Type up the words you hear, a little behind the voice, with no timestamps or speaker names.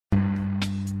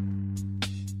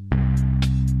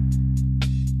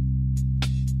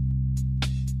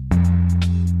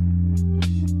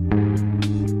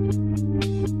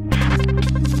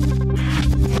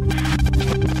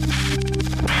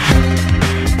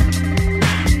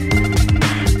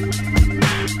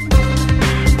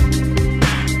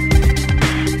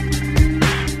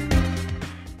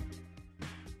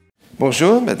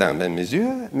Bonjour, mesdames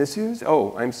et messieurs.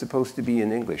 Oh, I'm supposed to be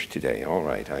in English today. All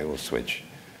right, I will switch.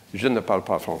 Je ne parle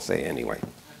pas français anyway,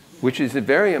 which is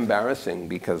very embarrassing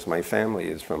because my family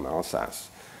is from Alsace.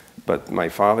 But my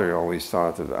father always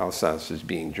thought of Alsace as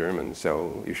being German,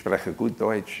 so ich spreche gut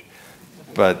Deutsch.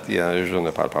 But yeah, je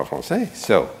ne parle pas français.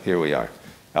 So here we are.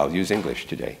 I'll use English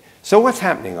today. So what's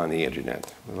happening on the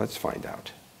internet? Well, let's find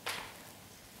out.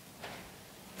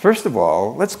 First of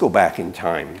all, let's go back in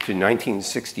time to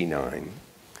 1969,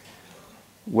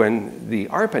 when the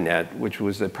ARPANET, which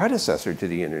was the predecessor to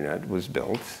the internet, was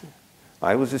built.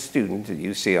 I was a student at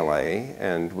UCLA,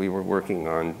 and we were working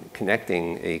on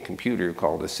connecting a computer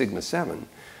called a Sigma 7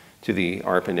 to the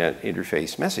ARPANET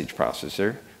interface message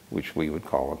processor, which we would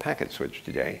call a packet switch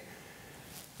today.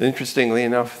 Interestingly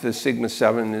enough, the Sigma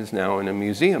 7 is now in a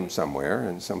museum somewhere,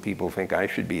 and some people think I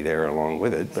should be there along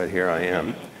with it, but here I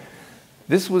am.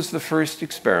 This was the first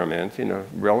experiment in a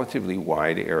relatively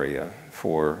wide area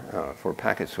for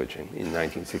packet switching in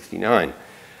 1969.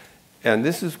 And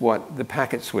this is what the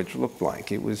packet switch looked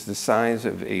like. It was the size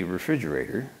of a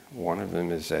refrigerator. One of them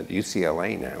is at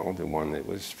UCLA now, the one that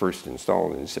was first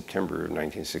installed in September of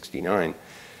 1969.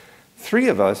 Three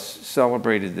of us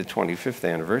celebrated the 25th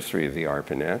anniversary of the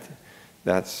ARPANET.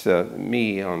 That's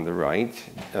me on the right,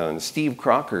 Steve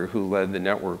Crocker, who led the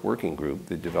network working group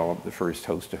that developed the first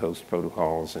host-to-host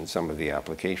protocols and some of the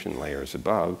application layers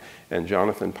above, and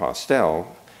Jonathan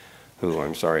Postel, who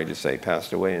I'm sorry to say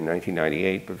passed away in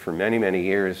 1998, but for many, many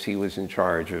years he was in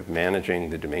charge of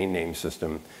managing the domain name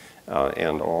system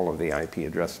and all of the IP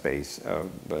address space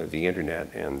of the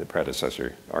internet and the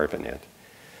predecessor ARPANET.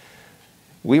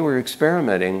 We were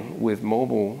experimenting with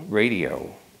mobile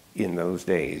radio in those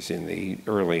days, in the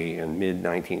early and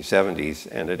mid-1970s.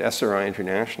 And at SRI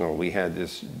International, we had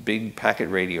this big packet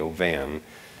radio van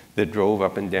that drove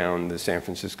up and down the San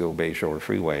Francisco Bayshore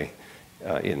Freeway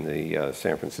in the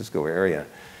San Francisco area.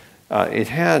 It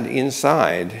had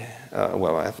inside,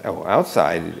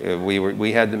 outside,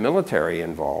 we had the military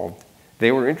involved.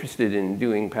 They were interested in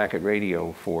doing packet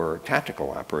radio for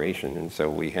tactical operation, and so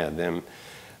we had them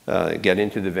get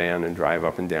into the van and drive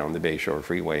up and down the Bayshore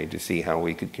Freeway to see how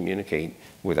we could communicate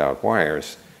without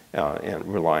wires and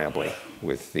reliably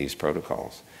with these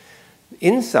protocols.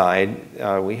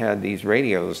 Inside, we had these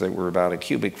radios that were about a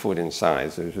cubic foot in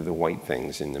size. Those are the white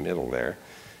things in the middle there.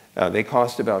 They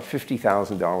cost about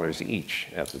 $50,000 each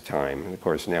at the time. And of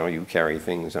course, now you carry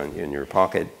things in your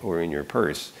pocket or in your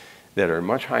purse that are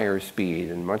much higher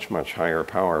speed and much, much higher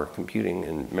power computing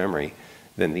and memory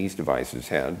than these devices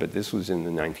had, but this was in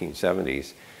the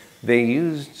 1970s. They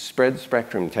used spread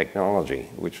spectrum technology,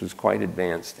 which was quite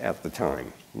advanced at the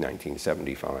time,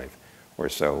 1975 or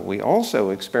so. We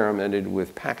also experimented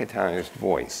with packetized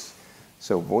voice.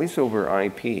 So voice over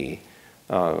IP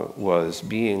was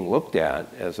being looked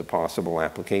at as a possible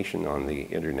application on the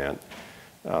internet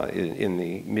in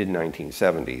the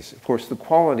mid-1970s. Of course, the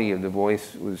quality of the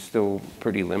voice was still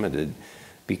pretty limited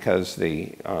because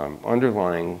the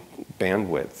underlying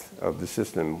bandwidth of the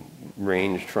system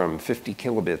ranged from 50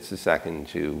 kilobits a second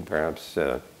to perhaps,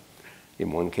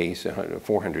 in one case,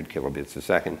 400 kilobits a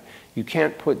second. You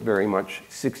can't put very much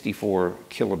 64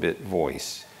 kilobit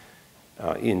voice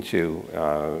into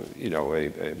a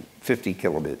 50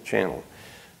 kilobit channel.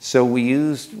 So we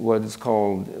used what is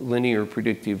called linear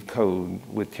predictive code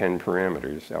with 10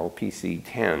 parameters,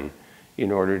 LPC10,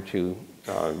 in order to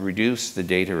reduce the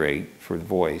data rate for the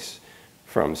voice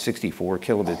from 64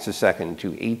 kilobits a second to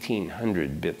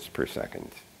 1,800 bits per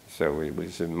second. So it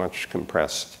was a much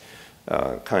compressed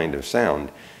kind of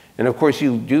sound. And of course,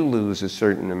 you do lose a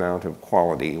certain amount of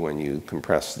quality when you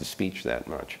compress the speech that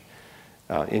much.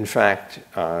 In fact,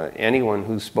 anyone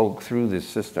who spoke through this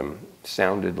system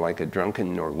sounded like a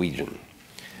drunken Norwegian.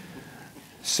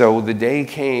 So the day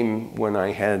came when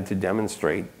I had to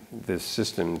demonstrate this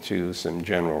system to some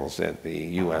generals at the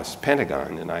US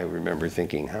Pentagon, and I remember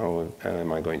thinking, how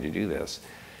am I going to do this?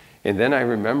 And then I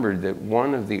remembered that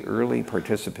one of the early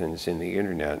participants in the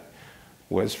internet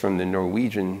was from the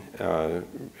Norwegian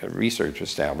research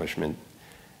establishment,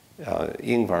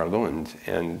 Ingvar Lund.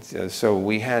 And so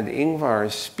we had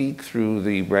Ingvar speak through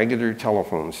the regular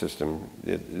telephone system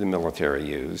that the military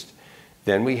used.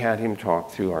 Then we had him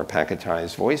talk through our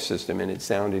packetized voice system, and it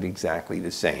sounded exactly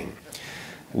the same.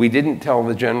 We didn't tell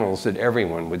the generals that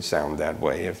everyone would sound that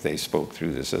way if they spoke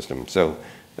through the system. So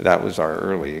that was our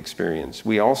early experience.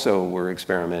 We also were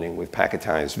experimenting with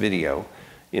packetized video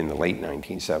in the late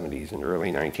 1970s and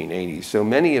early 1980s. So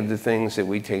many of the things that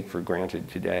we take for granted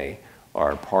today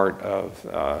are part of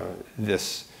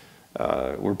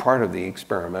were part of the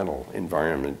experimental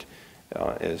environment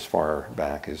as far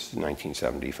back as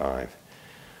 1975.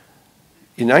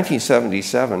 In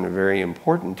 1977, a very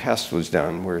important test was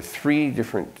done where 3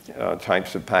 different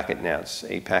types of packet nets,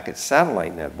 a packet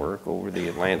satellite network over the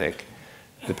Atlantic,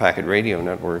 the packet radio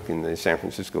network in the San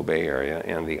Francisco Bay Area,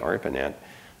 and the ARPANET,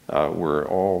 were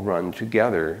all run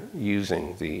together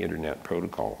using the Internet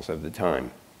protocols of the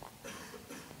time.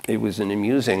 It was an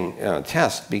amusing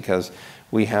test because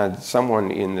we had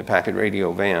someone in the packet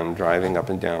radio van driving up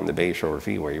and down the Bayshore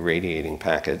Freeway radiating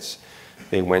packets.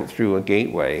 They went through a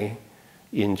gateway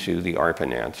into the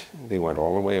ARPANET. They went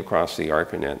all the way across the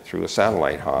ARPANET through a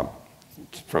satellite hop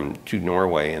to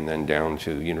Norway and then down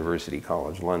to University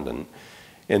College London,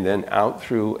 and then out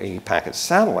through a packet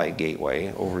satellite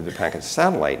gateway over the packet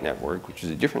satellite network, which is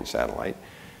a different satellite,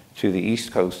 to the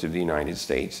east coast of the United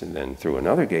States, and then through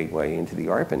another gateway into the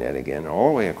ARPANET again, all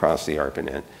the way across the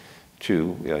ARPANET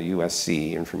to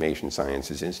USC, Information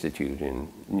Sciences Institute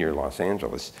near Los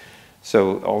Angeles.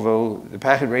 So although the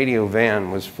packet radio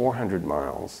van was 400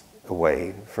 miles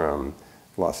away from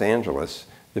Los Angeles,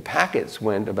 the packets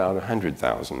went about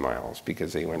 100,000 miles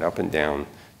because they went up and down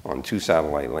on 2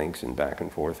 satellite links and back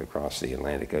and forth across the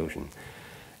Atlantic Ocean.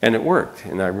 And it worked.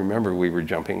 And I remember we were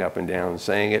jumping up and down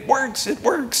saying, it works,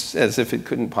 as if it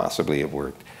couldn't possibly have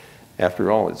worked. After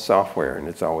all, it's software, and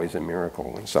it's always a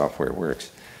miracle when software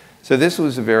works. So this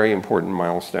was a very important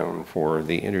milestone for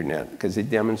the Internet because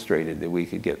it demonstrated that we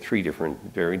could get 3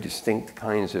 different, very distinct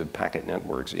kinds of packet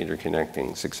networks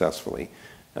interconnecting successfully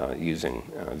using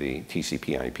the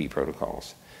TCP/IP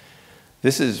protocols.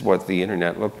 This is what the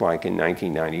Internet looked like in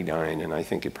 1999, and I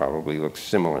think it probably looks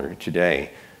similar today.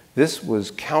 This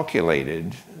was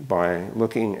calculated by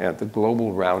looking at the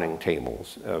global routing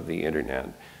tables of the Internet.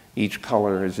 Each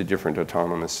color is a different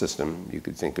autonomous system. You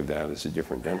could think of that as a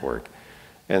different network.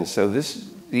 And so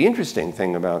the interesting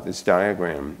thing about this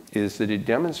diagram is that it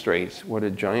demonstrates what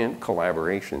a giant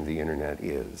collaboration the Internet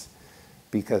is,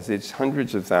 because it's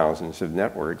hundreds of thousands of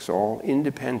networks all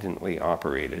independently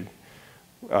operated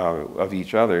of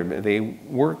each other. They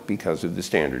work because of the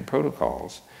standard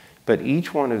protocols. But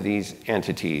each one of these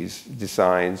entities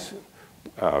decides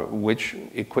which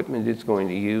equipment it's going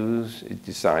to use. It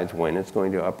decides when it's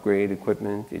going to upgrade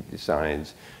equipment. It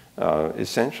decides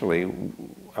essentially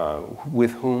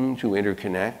with whom to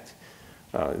interconnect.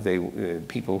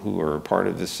 People who are part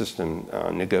of the system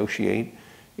negotiate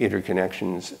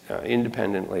interconnections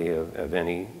independently of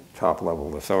any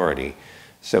top-level authority.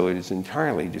 So it is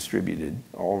entirely distributed.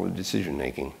 All the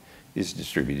decision-making is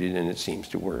distributed, and it seems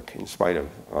to work in spite of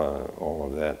all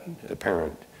of that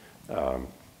apparent,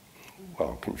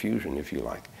 well, confusion, if you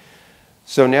like.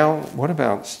 So now, what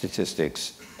about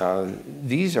statistics?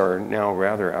 These are now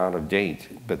rather out of date,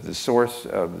 but the source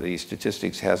of the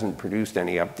statistics hasn't produced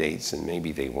any updates, and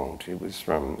maybe they won't. It was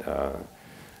from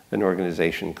an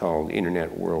organization called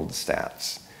Internet World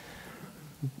Stats.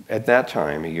 At that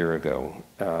time, a year ago,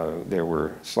 there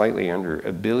were slightly under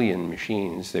 1 billion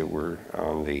machines that were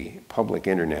on the public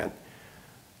Internet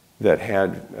that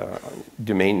had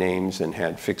domain names and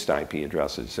had fixed IP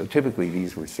addresses. So typically,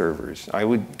 these were servers. I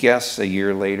would guess a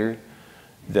year later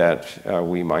that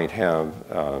we might have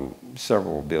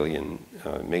several billion,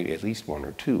 maybe at least 1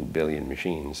 or 2 billion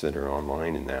machines that are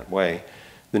online in that way.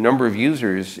 The number of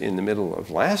users in the middle of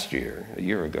last year, a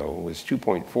year ago, was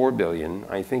 2.4 billion.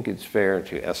 I think it's fair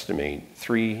to estimate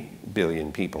 3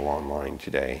 billion people online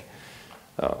today,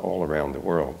 all around the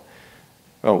world.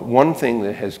 One thing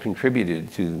that has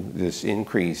contributed to this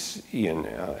increase in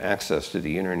access to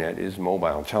the Internet is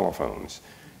mobile telephones,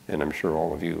 and I'm sure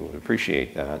all of you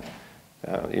appreciate that.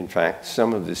 In fact,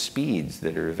 some of the speeds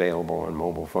that are available on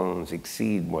mobile phones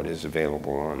exceed what is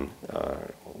available on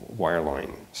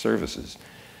wireline services.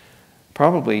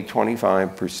 Probably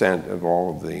 25% of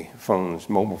all of the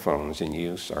mobile phones in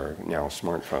use are now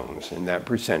smartphones, and that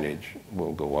percentage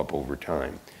will go up over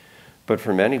time. But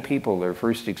for many people, their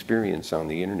first experience on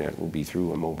the Internet will be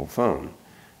through a mobile phone,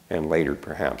 and later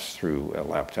perhaps through a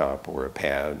laptop or a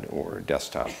pad or a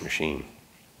desktop machine.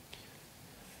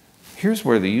 Here's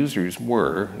where the users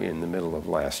were in the middle of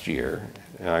last year.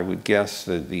 I would guess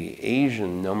that the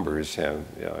Asian numbers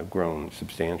have grown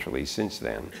substantially since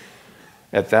then.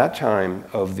 At that time,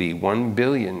 of the 1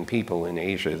 billion people in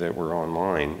Asia that were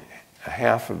online,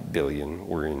 500 million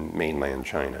were in mainland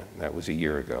China. That was a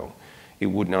year ago. It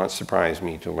would not surprise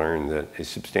me to learn that a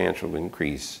substantial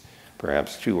increase,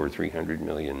 perhaps 200 or 300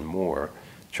 million more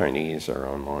Chinese are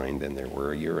online than there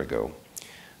were a year ago.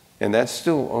 And that's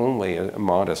still only a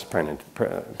modest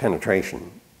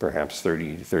penetration, perhaps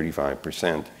 30 to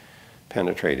 35%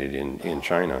 penetrated in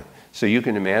China. So you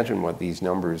can imagine what these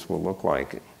numbers will look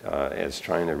like as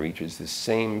China reaches the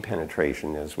same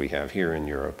penetration as we have here in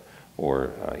Europe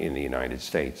or in the United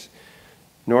States.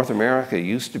 North America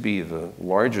used to be the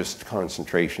largest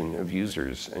concentration of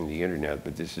users in the internet,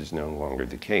 but this is no longer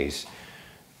the case.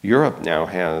 Europe now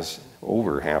has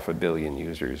over 500 million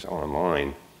users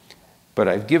online, but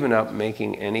I've given up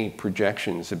making any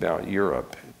projections about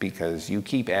Europe because you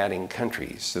keep adding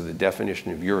countries, so the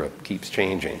definition of Europe keeps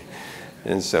changing.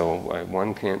 And so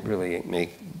one can't really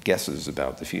make guesses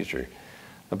about the future.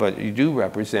 But you do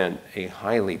represent a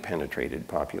highly penetrated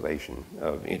population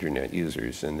of internet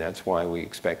users, and that's why we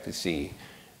expect to see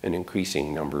an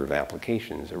increasing number of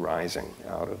applications arising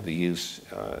out of the use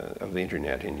of the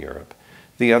internet in Europe.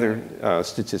 The other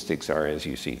statistics are as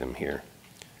you see them here.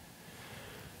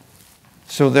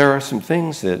 So there are some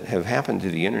things that have happened to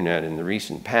the internet in the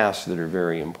recent past that are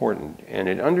very important, and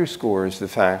it underscores the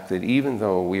fact that even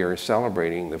though we are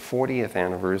celebrating the 40th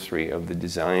anniversary of the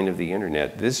design of the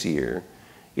internet this year,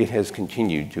 it has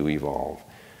continued to evolve.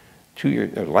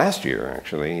 Last year,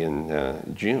 actually,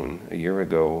 in June, a year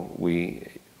ago, we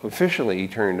officially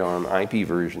turned on IP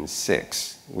version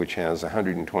 6, which has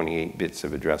 128 bits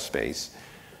of address space.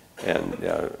 And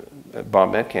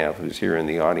Bob Metcalf, who's here in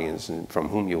the audience and from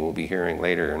whom you will be hearing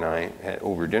later, and I,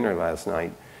 over dinner last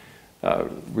night,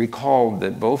 recalled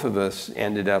that both of us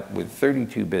ended up with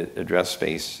 32-bit address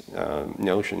space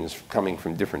notions coming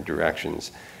from different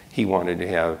directions. He wanted to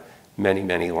have many,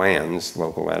 many LANs,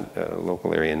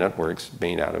 local area networks,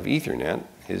 made out of Ethernet,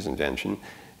 his invention,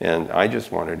 and I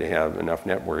just wanted to have enough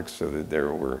networks so that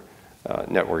there were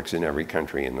networks in every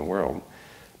country in the world.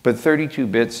 But 32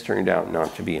 bits turned out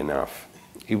not to be enough.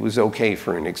 It was okay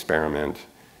for an experiment.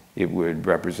 It would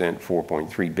represent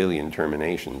 4.3 billion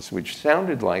terminations, which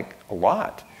sounded like a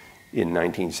lot in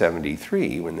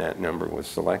 1973 when that number was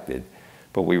selected.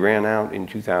 But we ran out in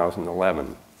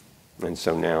 2011. And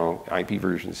so now IP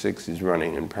version 6 is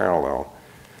running in parallel.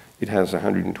 It has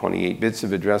 128 bits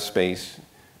of address space,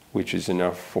 which is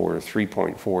enough for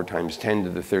 3.4 times 10 to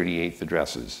the 38th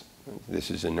addresses. This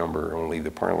is a number only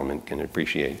the Parliament can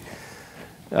appreciate.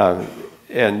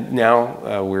 And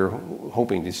now we're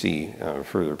hoping to see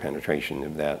further penetration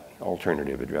of that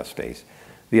alternative address space.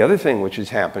 The other thing which has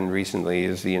happened recently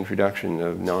is the introduction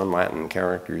of non-Latin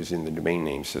characters in the domain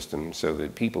name system so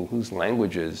that people whose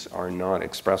languages are not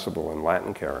expressible in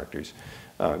Latin characters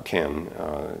can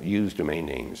use domain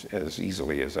names as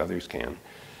easily as others can.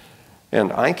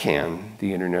 And ICANN,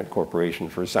 the Internet Corporation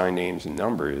for Assigned Names and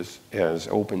Numbers, has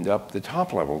opened up the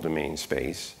top-level domain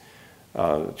space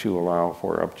to allow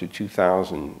for up to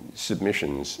 2,000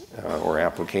 submissions or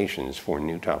applications for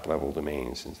new top-level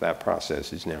domains, and that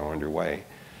process is now underway.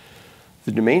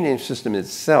 The domain name system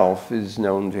itself is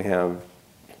known to have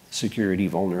security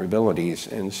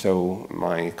vulnerabilities, and so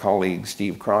my colleague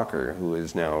Steve Crocker, who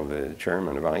is now the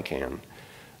chairman of ICANN,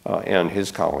 and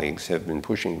his colleagues have been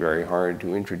pushing very hard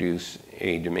to introduce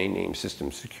a domain name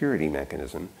system security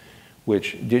mechanism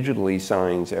which digitally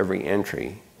signs every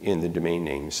entry in the domain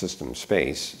name system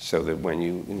space so that when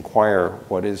you inquire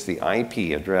what is the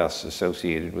IP address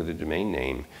associated with a domain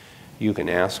name, you can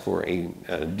ask for a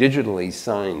digitally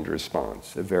signed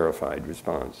response, a verified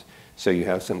response. So you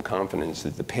have some confidence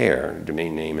that the pair,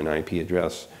 domain name and IP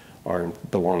address,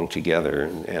 belong together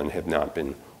and have not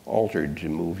been altered to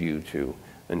move you to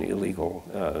an illegal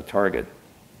target.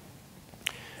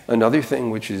 Another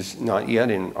thing which is not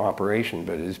yet in operation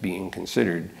but is being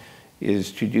considered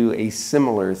is to do a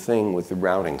similar thing with the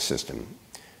routing system,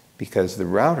 because the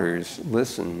routers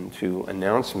listen to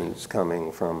announcements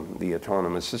coming from the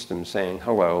autonomous system saying,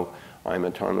 hello, I'm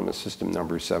autonomous system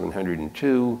number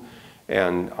 702,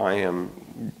 and I am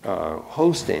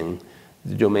hosting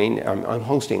the domain, I'm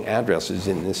hosting addresses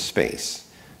in this space.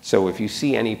 So if you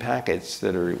see any packets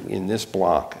that are in this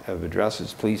block of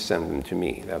addresses, please send them to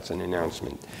me. That's an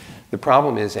announcement. The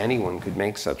problem is anyone could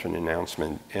make such an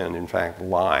announcement and in fact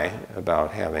lie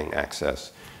about having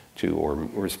access to or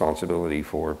responsibility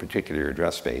for a particular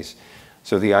address space.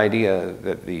 So the idea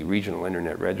that the regional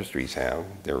internet registries have,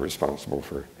 they're responsible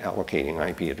for allocating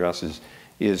IP addresses,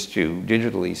 is to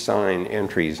digitally sign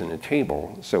entries in a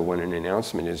table so when an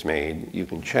announcement is made, you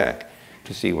can check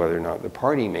to see whether or not the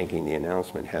party making the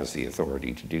announcement has the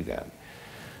authority to do that.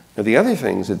 Now, the other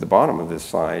things at the bottom of this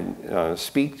slide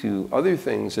speak to other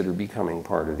things that are becoming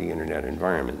part of the internet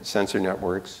environment. Sensor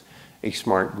networks, a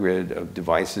smart grid of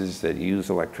devices that use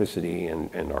electricity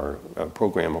and are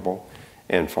programmable,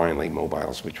 and finally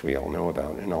mobiles, which we all know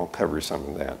about, and I'll cover some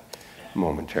of that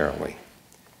momentarily.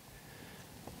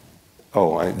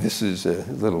 Oh, this is a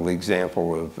little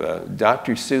example of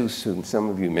Dr. Seuss, whom some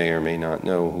of you may or may not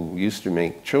know, who used to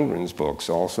make children's books,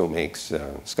 also makes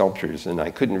sculptures, and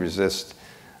I couldn't resist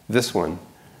this one.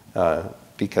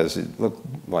 because it looked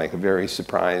like a very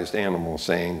surprised animal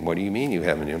saying, "What do you mean you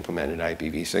haven't implemented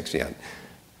IPv6 yet?"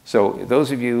 So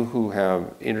those of you who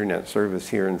have internet service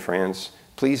here in France,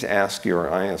 please ask your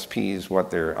ISPs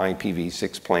what their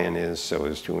IPv6 plan is so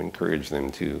as to encourage them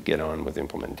to get on with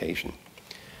implementation.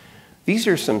 These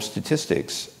are some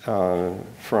statistics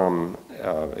from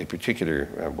a particular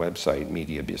website,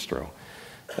 Media Bistro,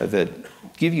 that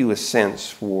give you a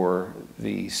sense for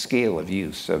the scale of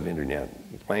use of internet.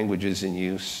 Languages in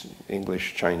use,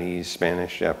 English, Chinese,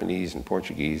 Spanish, Japanese, and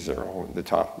Portuguese are all at the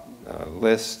top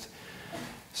list.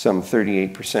 Some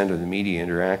 38% of the media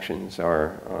interactions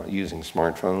are using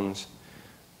smartphones.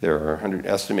 There are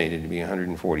estimated to be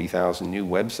 140,000 new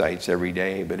websites every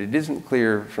day, but it isn't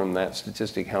clear from that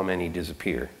statistic how many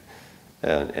disappear.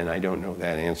 And I don't know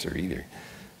that answer either.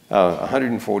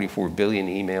 144 billion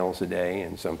emails a day,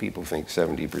 and some people think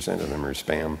 70% of them are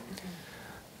spam.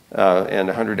 And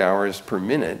 100 hours per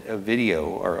minute of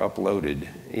video are uploaded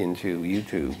into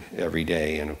YouTube every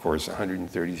day, and of course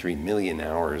 133 million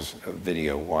hours of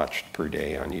video watched per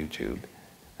day on YouTube,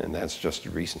 and that's just a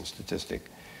recent statistic.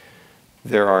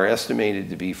 There are estimated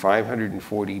to be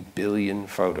 540 billion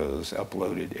photos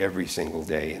uploaded every single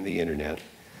day in the internet.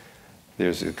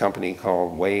 There's a company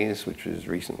called Waze, which was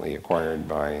recently acquired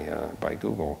by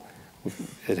Google.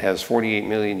 It has 48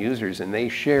 million users, and they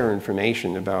share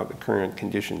information about the current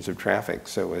conditions of traffic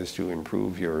so as to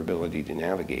improve your ability to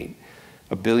navigate.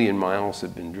 1 billion miles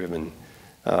have been driven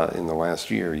in the last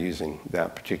year using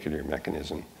that particular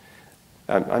mechanism.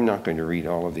 I'm not going to read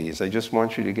all of these. I just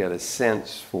want you to get a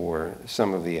sense for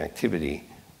some of the activity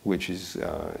which is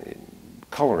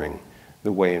coloring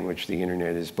the way in which the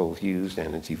internet is both used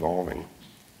and it's evolving.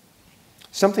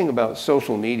 Something about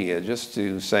social media, just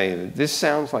to say that this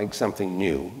sounds like something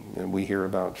new. And we hear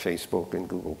about Facebook and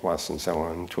Google Plus and so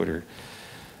on, Twitter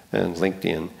and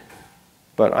LinkedIn.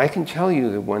 But I can tell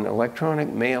you that when electronic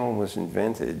mail was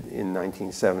invented in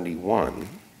 1971,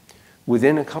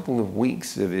 within a couple of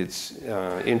weeks of its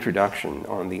introduction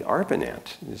on the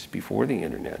ARPANET, this is before the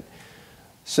internet,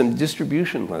 some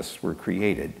distribution lists were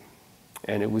created.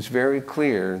 And it was very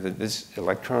clear that this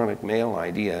electronic mail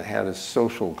idea had a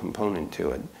social component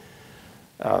to it.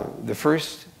 The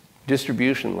first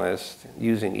distribution list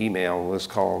using email was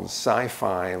called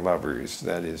Sci-Fi Lovers,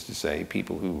 that is to say,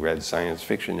 people who read science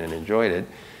fiction and enjoyed it.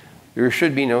 There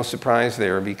should be no surprise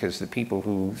there because the people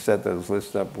who set those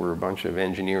lists up were a bunch of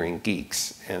engineering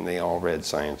geeks, and they all read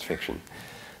science fiction.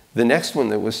 The next one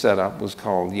that was set up was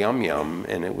called Yum Yum,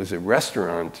 and it was a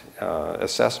restaurant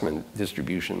assessment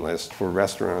distribution list for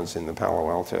restaurants in the Palo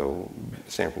Alto,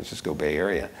 San Francisco Bay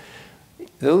Area.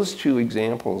 Those two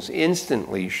examples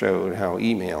instantly showed how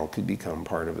email could become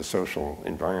part of a social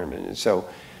environment. And so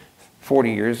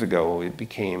 40 years ago, it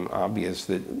became obvious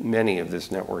that many of the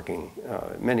networking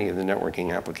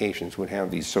applications would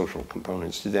have these social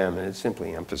components to them, and it's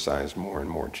simply emphasized more and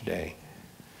more today.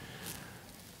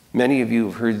 Many of you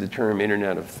have heard the term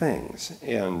Internet of Things,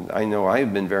 and I know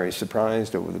I've been very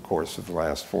surprised over the course of the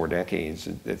last 4 decades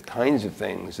at the kinds of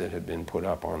things that have been put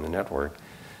up on the network.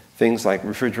 Things like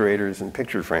refrigerators and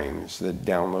picture frames that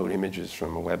download images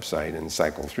from a website and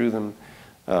cycle through them.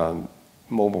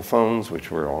 Mobile phones,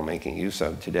 which we're all making use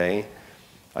of today.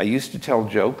 I used to tell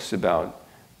jokes about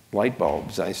light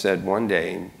bulbs. I said one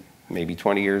day, maybe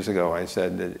 20 years ago, I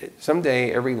said that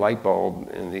someday every light bulb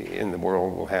in the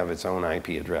world will have its own IP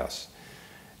address,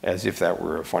 as if that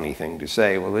were a funny thing to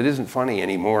say. Well, it isn't funny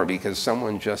anymore because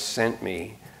someone just sent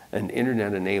me an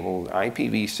internet-enabled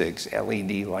IPv6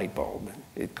 LED light bulb.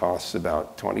 It costs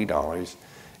about $20,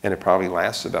 and it probably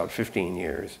lasts about 15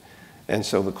 years. And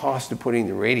so the cost of putting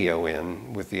the radio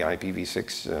in with the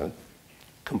IPv6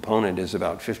 component is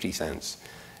about 50 cents.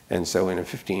 And so in a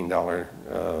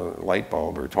 $15 light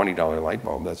bulb or $20 light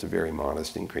bulb, that's a very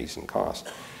modest increase in cost.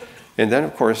 And then,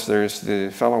 of course, there's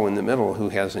the fellow in the middle who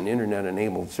has an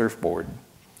internet-enabled surfboard.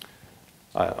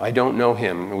 I don't know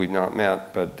him, we've not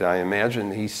met, but I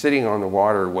imagine he's sitting on the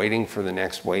water waiting for the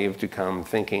next wave to come,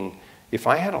 thinking, if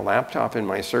I had a laptop in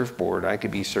my surfboard, I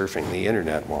could be surfing the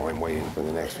internet while I'm waiting for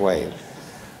the next wave.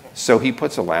 So he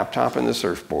puts a laptop in the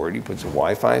surfboard, he puts a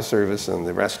Wi-Fi service in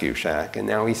the rescue shack, and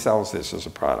now he sells this as a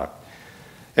product.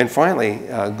 And finally,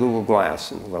 Google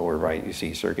Glass. In the lower right, you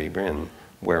see Sergey Brin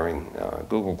wearing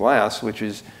Google Glass, which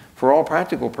is, for all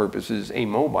practical purposes, a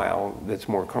mobile that's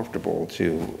more comfortable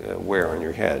to wear on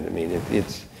your head. I mean,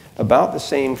 it's about the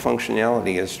same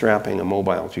functionality as strapping a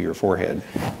mobile to your forehead,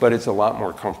 but it's a lot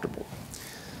more comfortable.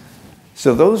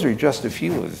 So those are just a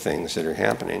few of the things that are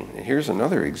happening. And here's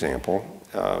another example.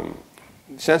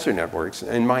 Sensor networks.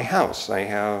 In my house, I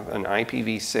have an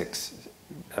IPv6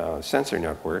 sensor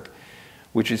network,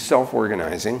 which is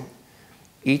self-organizing.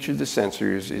 Each of the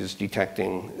sensors is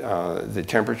detecting the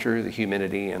temperature, the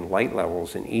humidity, and light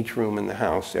levels in each room in the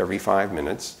house every 5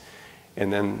 minutes.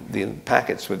 And then the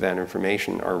packets with that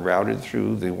information are routed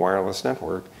through the wireless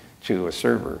network to a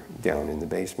server down in the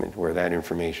basement where that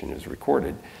information is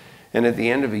recorded. And at the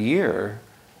end of a year,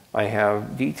 I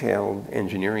have detailed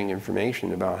engineering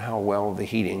information about how well the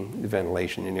heating, the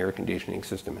ventilation, and air conditioning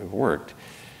system have worked.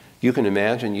 You can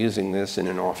imagine using this in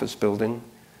an office building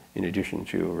in addition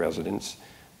to a residence.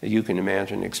 You can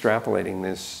imagine extrapolating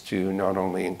this to not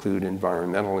only include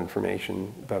environmental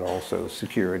information, but also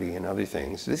security and other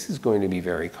things. This is going to be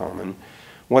very common.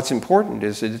 What's important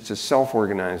is that it's a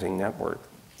self-organizing network.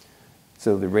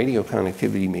 So the radio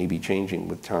connectivity may be changing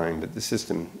with time, but the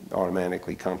system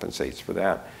automatically compensates for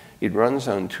that. It runs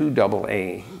on 2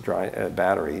 AA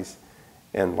batteries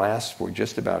and lasts for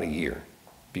just about a year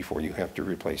before you have to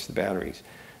replace the batteries.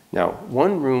 Now,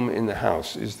 one room in the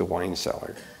house is the wine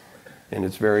cellar. And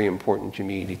it's very important to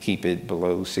me to keep it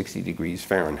below 60 degrees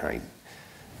Fahrenheit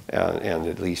and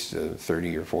at least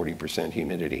 30 or 40%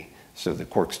 humidity so the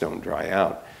corks don't dry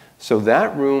out. So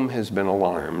that room has been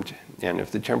alarmed, and if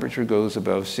the temperature goes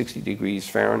above 60 degrees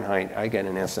Fahrenheit, I get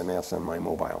an SMS on my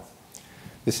mobile.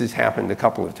 This has happened a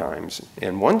couple of times,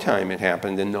 and one time it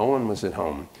happened and no one was at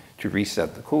home to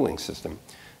reset the cooling system.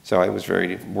 So I was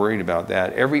very worried about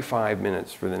that. Every 5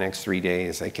 minutes for the next 3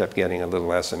 days, I kept getting a little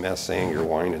SMS saying your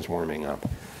wine is warming up.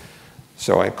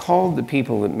 So I called the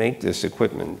people that make this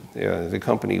equipment. The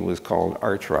company was called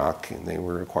Archrock, and they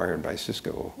were acquired by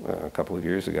Cisco a couple of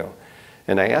years ago.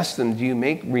 And I asked them, do you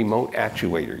make remote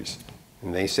actuators?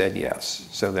 And they said yes.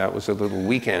 So that was a little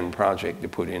weekend project to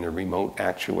put in a remote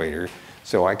actuator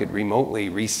so I could remotely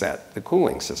reset the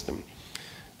cooling system.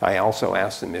 I also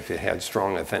asked them if it had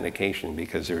strong authentication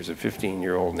because there's a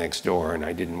 15-year-old next door and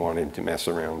I didn't want him to mess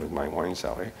around with my wine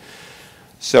cellar.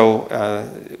 So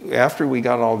after we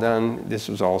got all done, this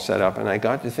was all set up, and I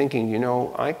got to thinking, you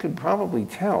know, I could probably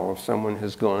tell if someone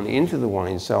has gone into the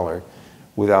wine cellar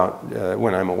without,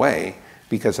 when I'm away,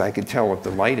 because I could tell if the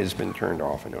light has been turned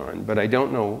off and on, but I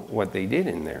don't know what they did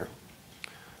in there.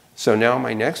 So now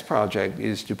my next project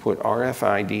is to put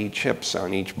RFID chips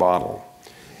on each bottle.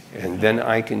 And then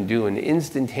I can do an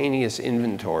instantaneous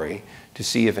inventory to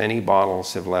see if any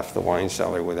bottles have left the wine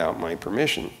cellar without my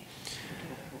permission.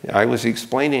 I was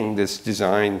explaining this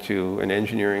design to an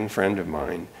engineering friend of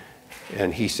mine,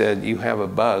 and he said, you have a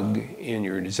bug in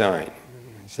your design.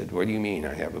 I said, what do you mean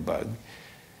I have a bug?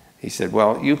 He said,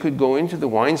 well, you could go into the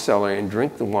wine cellar and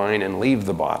drink the wine and leave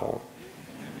the bottle.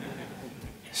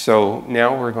 So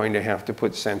now we're going to have to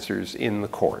put sensors in the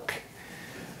cork.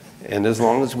 And as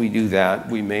long as we do that,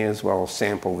 we may as well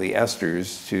sample the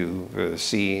esters to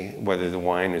see whether the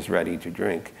wine is ready to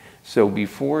drink. So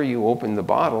before you open the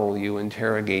bottle, you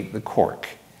interrogate the cork.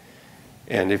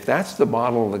 And if that's the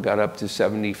bottle that got up to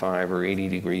 75 or 80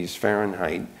 degrees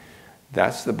Fahrenheit,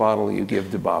 that's the bottle you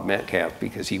give to Bob Metcalf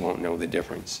because he won't know the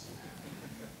difference.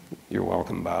 You're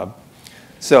welcome, Bob.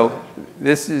 So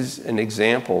this is an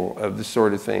example of the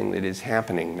sort of thing that is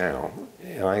happening now.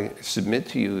 And I submit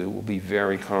to you it will be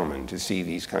very common to see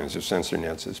these kinds of sensor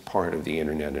nets as part of the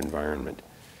internet environment.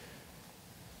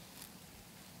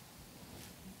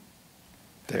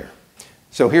 There.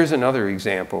 So here's another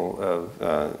example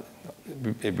of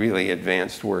really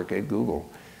advanced work at Google.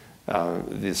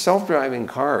 The self-driving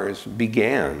cars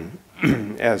began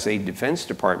as a Defense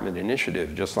Department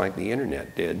initiative, just like the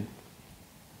internet did,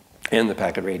 and the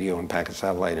packet radio and packet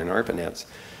satellite and ARPANETs.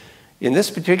 In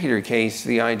this particular case,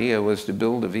 the idea was to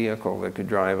build a vehicle that could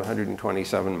drive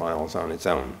 127 miles on its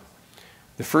own.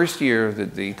 The first year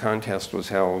that the contest was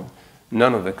held,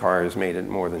 none of the cars made it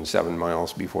more than 7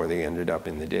 miles before they ended up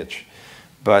in the ditch.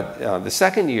 But the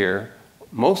second year,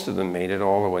 most of them made it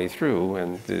all the way through,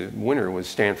 and the winner was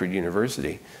Stanford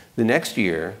University. The next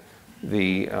year,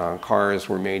 the cars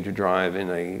were made to drive in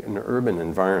an urban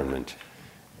environment.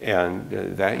 And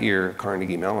that year,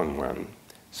 Carnegie Mellon won.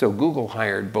 So Google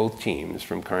hired both teams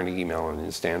from Carnegie Mellon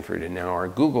and Stanford, and now our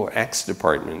Google X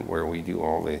department, where we do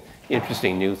all the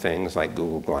interesting new things like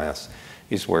Google Glass,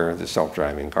 is where the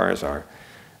self-driving cars are.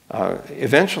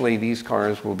 Eventually, these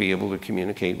cars will be able to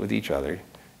communicate with each other.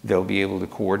 They'll be able to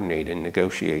coordinate and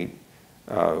negotiate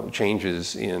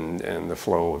changes in the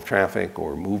flow of traffic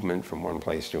or movement from one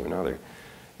place to another,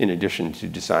 in addition to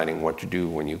deciding what to do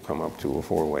when you come up to a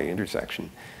four-way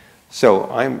intersection. So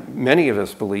many of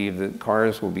us believe that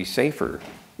cars will be safer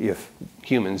if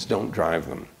humans don't drive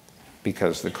them,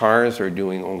 because the cars are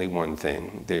doing only one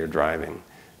thing. They're driving.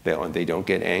 They don't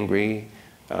get angry.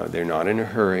 They're not in a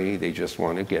hurry. They just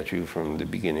want to get you from the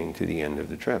beginning to the end of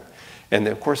the trip. And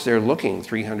of course, they're looking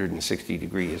 360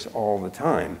 degrees all the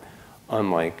time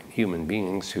unlike human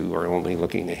beings who are only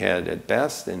looking ahead at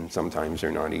best, and sometimes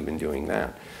they're not even doing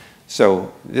that.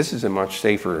 So this is a much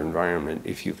safer environment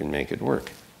if you can make it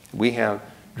work. We have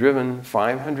driven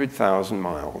 500,000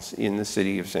 miles in the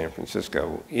city of San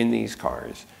Francisco in these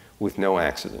cars with no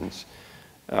accidents.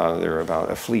 There are about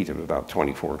a fleet of about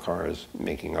 24 cars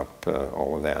making up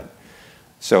all of that.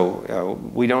 So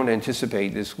we don't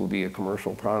anticipate this will be a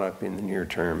commercial product in the near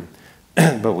term,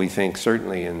 but we think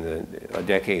certainly in a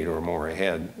decade or more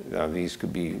ahead, these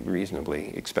could be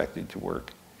reasonably expected to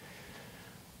work.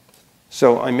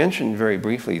 So I mentioned very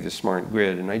briefly the smart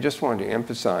grid, and I just want to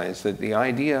emphasize that the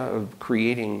idea of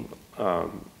creating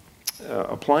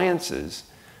appliances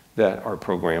that are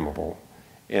programmable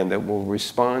and that will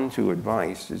respond to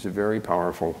advice is a very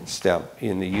powerful step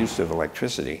in the use of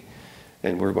electricity.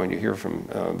 And we're going to hear from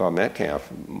Bob Metcalf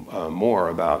more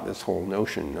about this whole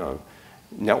notion of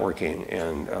networking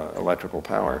and electrical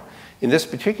power. In this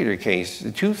particular case,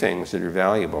 the two things that are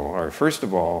valuable are, first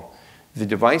of all, the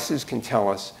devices can tell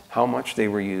us how much they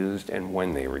were used and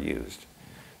when they were used.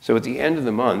 So at the end of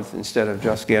the month, instead of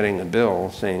just getting a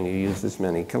bill saying you used this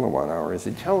many kilowatt hours,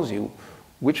 it tells you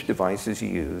which devices you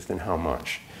used and how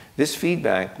much. This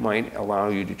feedback might allow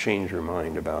you to change your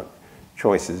mind about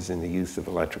choices in the use of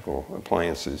electrical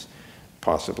appliances,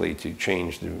 possibly to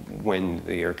change when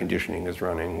the air conditioning is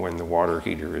running, when the water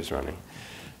heater is running.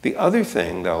 The other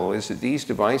thing, though, is that these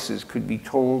devices could be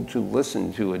told to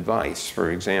listen to advice.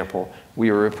 For example, we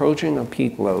are approaching a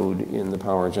peak load in the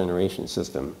power generation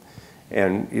system,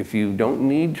 and if you don't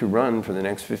need to run for the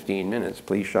next 15 minutes,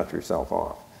 please shut yourself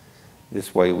off.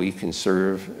 This way we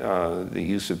conserve the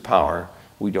use of power.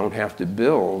 We don't have to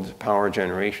build power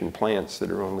generation plants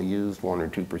that are only used 1 or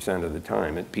 2% of the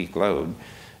time at peak load,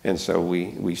 and so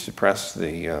we suppress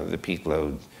the peak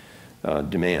load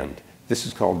demand. This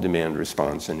is called demand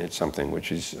response, and it's something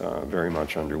which is very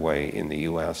much underway in the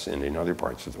US and in other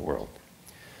parts of the world.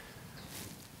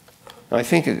 I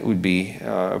think it would be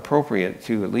appropriate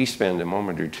to at least spend a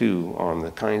moment or two on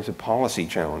the kinds of policy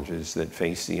challenges that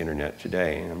face the internet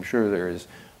today. And I'm sure there is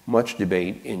much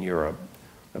debate in Europe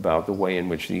about the way in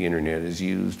which the internet is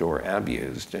used or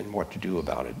abused and what to do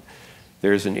about it.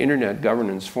 There's an Internet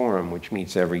Governance Forum which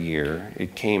meets every year.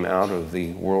 It came out of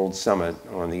the World Summit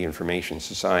on the Information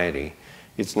Society.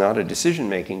 It's not a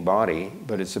decision-making body,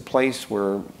 but it's a place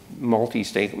where many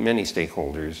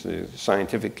stakeholders, the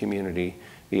scientific community,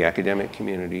 the academic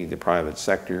community, the private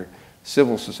sector,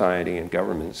 civil society, and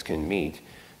governments can meet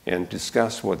and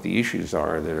discuss what the issues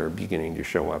are that are beginning to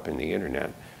show up in the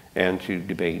internet and to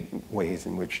debate ways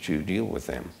in which to deal with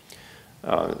them.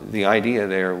 The idea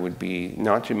there would be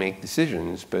not to make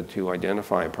decisions, but to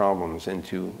identify problems and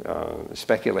to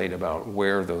speculate about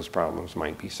where those problems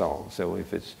might be solved. So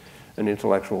if it's an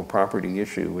intellectual property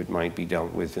issue, it might be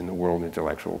dealt with in the World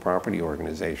Intellectual Property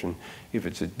Organization. If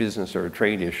it's a business or a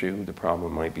trade issue, the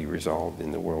problem might be resolved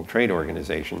in the World Trade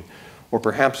Organization. Or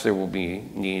perhaps there will be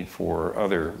need for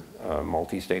other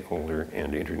multi-stakeholder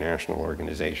and international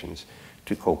organizations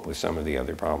to cope with some of the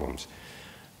other problems.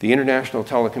 The International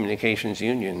Telecommunications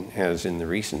Union has in the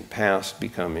recent past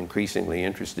become increasingly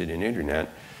interested in internet.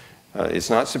 It's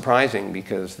not surprising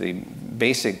because the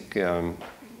basic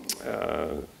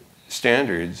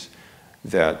standards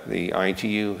that the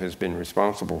ITU has been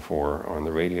responsible for on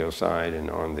the radio side and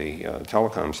on the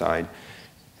telecom side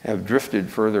have drifted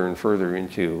further and further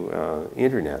into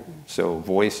internet. So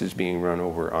voice is being run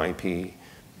over IP,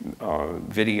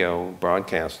 video,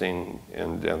 broadcasting,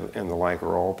 and the like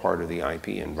are all part of the IP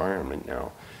environment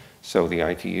now. So the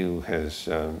ITU has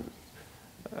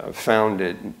found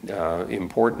it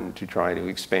important to try to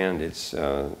expand its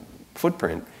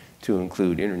footprint to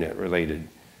include internet-related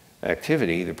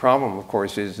activity. The problem, of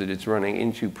course, is that it's running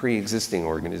into pre-existing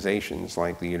organizations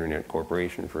like the Internet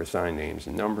Corporation for Assigned Names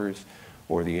and Numbers,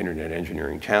 or the Internet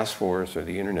Engineering Task Force, or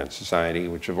the Internet Society,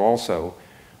 which have also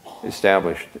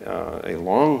established a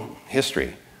long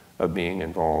history of being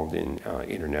involved in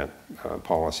internet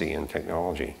policy and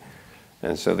technology.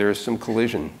 And so there's some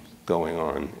collision going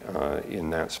on in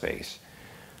that space.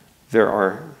 There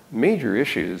are major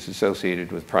issues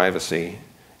associated with privacy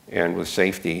and with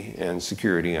safety and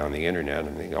security on the internet. I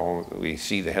mean, we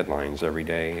see the headlines every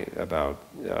day about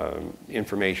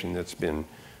information that's been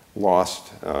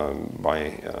lost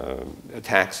by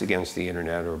attacks against the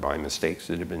internet or by mistakes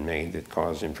that have been made that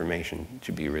cause information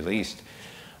to be released.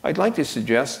 I'd like to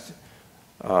suggest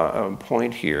a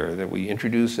point here that we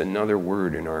introduce another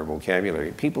word in our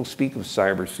vocabulary. People speak of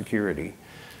cybersecurity,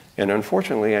 and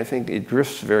unfortunately I think it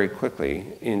drifts very quickly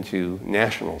into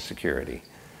national security.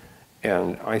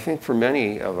 And I think for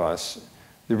many of us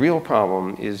The real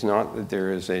problem is not that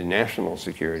there is a national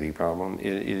security problem,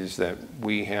 it is that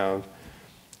we have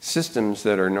systems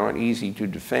that are not easy to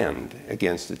defend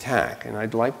against attack. And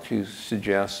I'd like to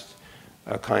suggest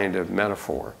a kind of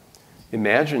metaphor.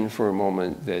 Imagine for a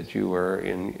moment that you are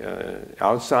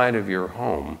outside of your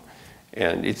home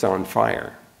and it's on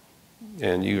fire,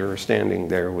 and you're standing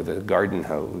there with a garden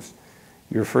hose.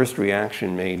 Your first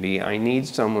reaction may be, I need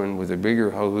someone with a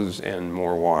bigger hose and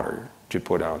more water to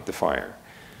put out the fire.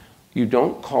 You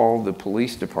don't call the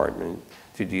police department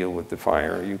to deal with the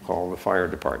fire, you call the fire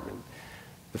department.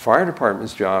 The fire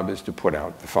department's job is to put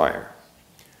out the fire.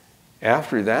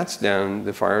 After that's done,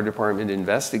 the fire department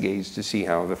investigates to see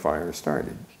how the fire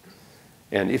started.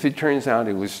 And if it turns out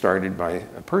it was started by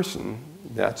a person,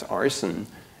 that's arson,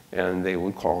 and they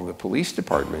would call the police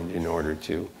department in order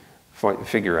to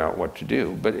figure out what to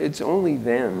do. But it's only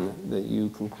then that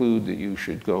you conclude that you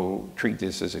should go treat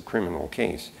this as a criminal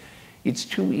case. It's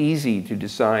too easy to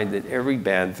decide that every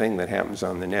bad thing that happens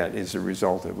on the net is a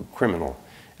result of a criminal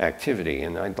activity,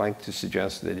 and I'd like to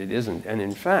suggest that it isn't. And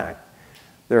in fact,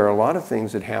 there are a lot of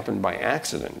things that happen by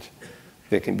accident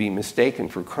that can be mistaken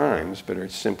for crimes, but are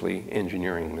simply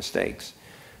engineering mistakes.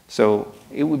 So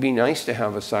it would be nice to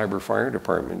have a cyber fire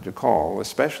department to call,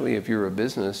 especially if you're a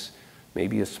business,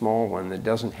 maybe a small one, that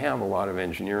doesn't have a lot of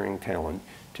engineering talent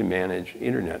to manage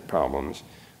internet problems.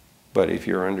 But if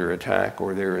you're under attack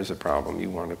or there is a problem, you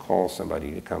want to call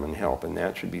somebody to come and help, and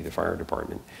that should be the fire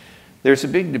department. There's a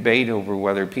big debate over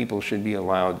whether people should be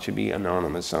allowed to be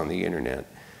anonymous on the internet.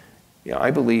 Yeah,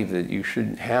 I believe that you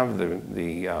should have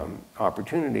the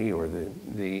opportunity or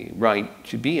the right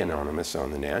to be anonymous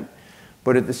on the net.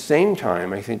 But at the same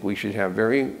time, I think we should have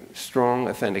very strong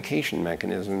authentication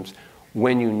mechanisms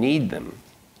when you need them.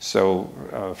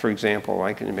 So, for example,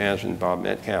 I can imagine Bob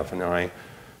Metcalf and I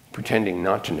pretending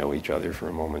not to know each other for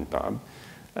a moment, Bob,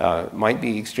 might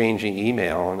be exchanging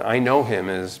email, and I know him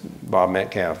as Bob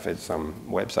Metcalf at some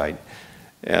website,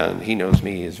 and he knows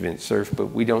me as Vint Cerf, but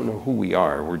we don't know who we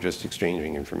are. We're just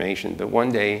exchanging information. But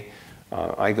one day,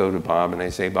 I go to Bob and I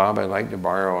say, Bob, I'd like to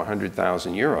borrow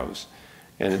 100,000 euros.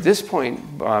 And at this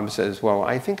point, Bob says, well,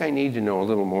 I think I need to know a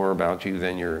little more about you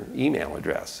than your email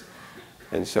address.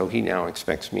 And so he now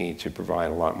expects me to provide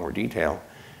a lot more detail.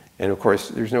 And of course,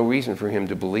 there's no reason for him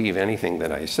to believe anything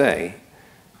that I say.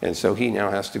 And so he now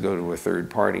has to go to a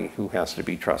third party who has to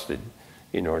be trusted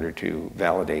in order to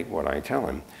validate what I tell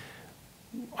him.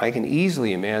 I can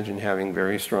easily imagine having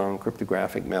very strong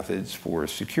cryptographic methods for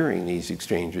securing these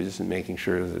exchanges and making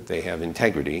sure that they have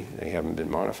integrity, they haven't been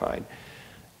modified.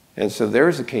 And so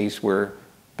there's a case where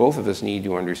both of us need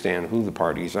to understand who the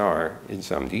parties are in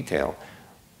some detail.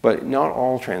 But not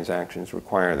all transactions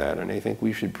require that, and I think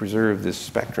we should preserve this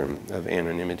spectrum of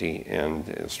anonymity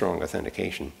and strong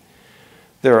authentication.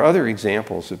 There are other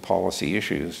examples of policy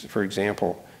issues. For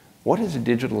example, what is a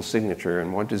digital signature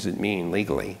and what does it mean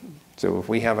legally? So if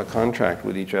we have a contract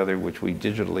with each other which we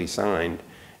digitally signed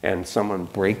and someone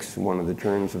breaks one of the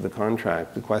terms of the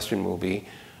contract, the question will be,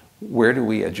 where do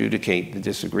we adjudicate the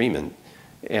disagreement?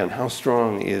 And how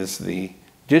strong is the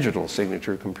digital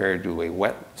signature compared to a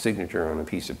wet signature on a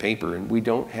piece of paper? And we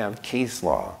don't have case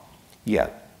law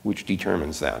yet which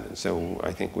determines that. And so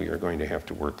I think we are going to have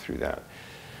to work through that.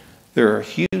 There are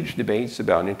huge debates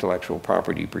about intellectual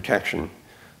property protection,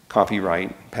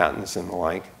 copyright, patents, and the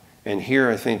like. And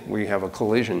here I think we have a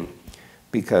collision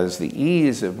because the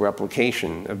ease of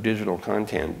replication of digital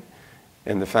content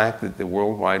and the fact that the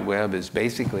World Wide Web is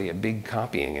basically a big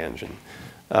copying engine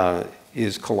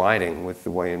is colliding with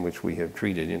the way in which we have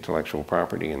treated intellectual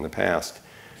property in the past.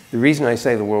 The reason I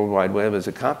say the World Wide Web is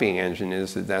a copying engine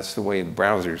is that that's the way the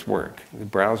browsers work. The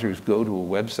browsers go to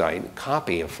a website,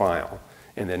 copy a file,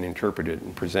 and then interpret it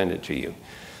and present it to you.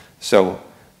 So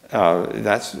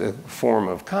that's a form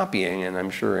of copying, and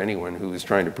I'm sure anyone who is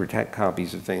trying to protect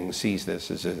copies of things sees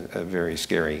this as a very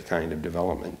scary kind of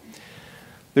development.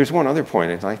 There's one other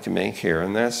point I'd like to make here,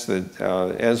 and that's that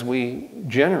as we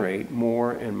generate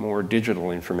more and more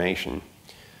digital information,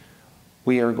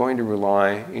 we are going to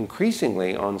rely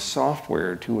increasingly on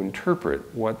software to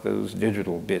interpret what those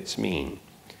digital bits mean.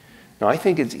 Now, I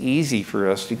think it's easy for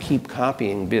us to keep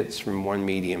copying bits from one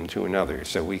medium to another.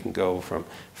 So we can go from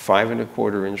 5¼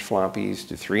 floppies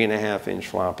to 3½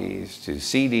 floppies to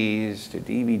CDs to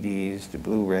DVDs to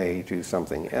Blu-ray to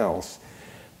something else.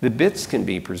 The bits can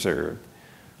be preserved,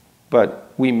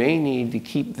 but we may need to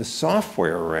keep the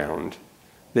software around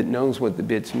that knows what the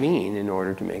bits mean in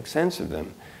order to make sense of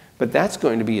them. But that's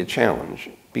going to be a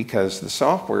challenge because the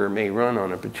software may run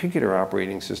on a particular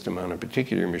operating system on a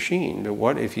particular machine, but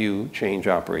what if you change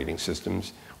operating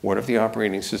systems? What if the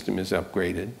operating system is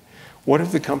upgraded? What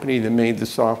if the company that made the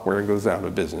software goes out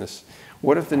of business?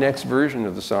 What if the next version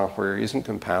of the software isn't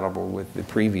compatible with the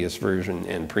previous version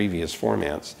and previous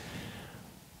formats?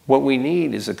 What we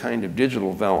need is a kind of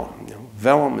digital vellum. You know,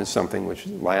 vellum is something which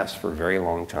lasts for a very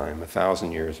long time,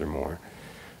 1,000 years or more.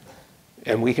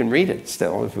 And we can read it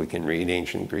still, if we can read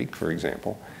ancient Greek, for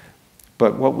example.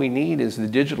 But what we need is the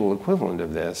digital equivalent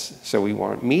of this. So we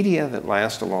want media that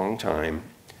last a long time,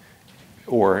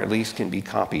 or at least can be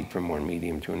copied from one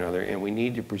medium to another, and we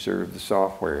need to preserve the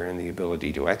software and the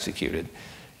ability to execute it.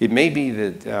 It may be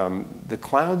that the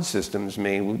cloud systems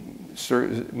may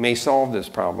solve this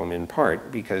problem in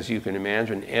part, because you can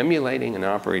imagine emulating an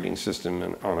operating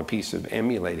system on a piece of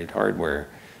emulated hardware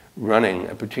running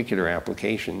a particular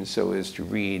application so as to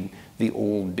read the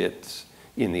old bits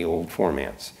in the old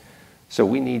formats. So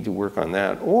we need to work on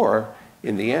that, or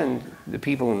in the end, the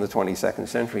people in the 22nd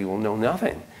century will know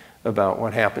nothing about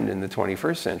what happened in the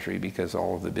 21st century because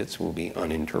all of the bits will be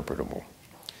uninterpretable.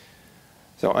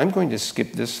 So I'm going to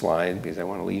skip this slide because I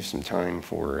want to leave some time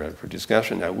for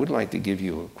discussion. I would like to give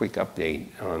you a quick update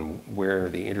on where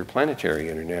the interplanetary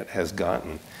internet has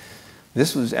gotten.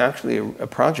 This was actually a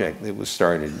project that was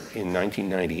started in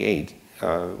 1998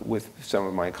 with some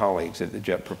of my colleagues at the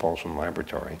Jet Propulsion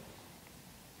Laboratory.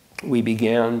 We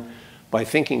began by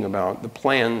thinking about the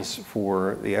plans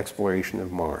for the exploration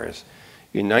of Mars.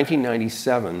 In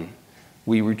 1997,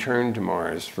 we returned to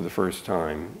Mars for the first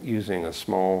time using a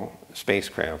small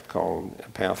spacecraft called a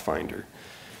Pathfinder.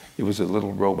 It was a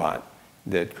little robot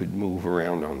that could move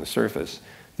around on the surface.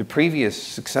 The previous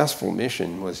successful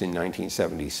mission was in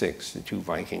 1976, the 2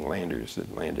 Viking landers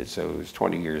that landed, so it was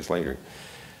 20 years later.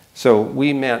 So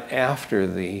we met after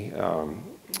the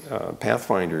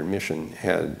Pathfinder mission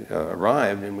had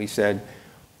arrived, and we said,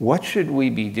 what should we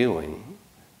be doing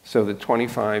so that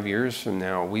 25 years from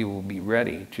now we will be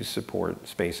ready to support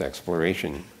space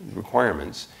exploration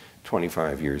requirements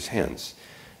 25 years hence?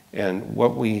 And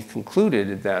what we concluded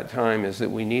at that time is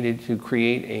that we needed to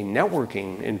create a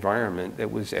networking environment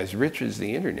that was as rich as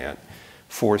the internet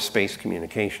for space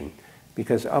communication.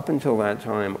 Because up until that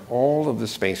time, all of the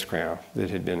spacecraft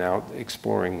that had been out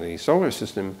exploring the solar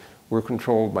system were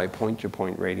controlled by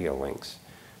point-to-point radio links.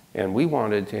 And we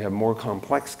wanted to have more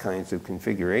complex kinds of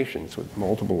configurations with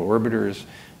multiple orbiters,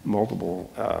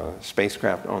 multiple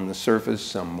spacecraft on the surface,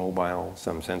 some mobile,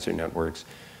 some sensor networks,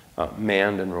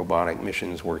 manned and robotic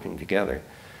missions working together.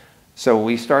 So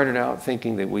we started out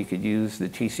thinking that we could use the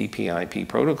TCP/IP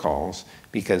protocols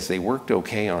because they worked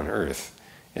okay on Earth.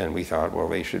 And we thought, well,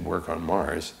 they should work on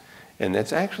Mars. And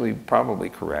that's actually probably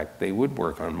correct. They would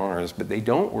work on Mars, but they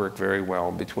don't work very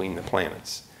well between the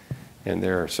planets. And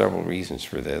there are several reasons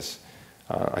for this.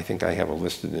 I think I have a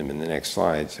list of them in the next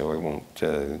slide, so I won't,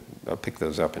 I'll pick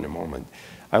those up in a moment.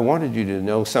 I wanted you to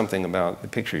know something about the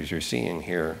pictures you're seeing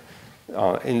here.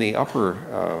 In the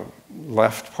upper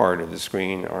left part of the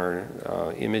screen are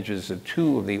images of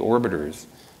 2 of the orbiters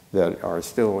that are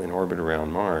still in orbit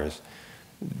around Mars.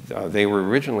 They were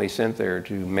originally sent there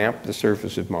to map the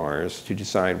surface of Mars to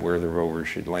decide where the rover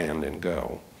should land and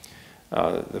go.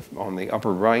 On the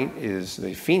upper right is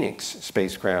the Phoenix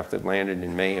spacecraft that landed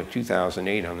in May of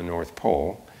 2008 on the North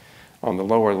Pole. On the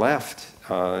lower left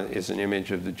is an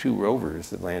image of the 2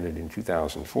 rovers that landed in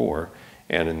 2004.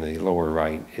 And in the lower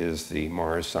right is the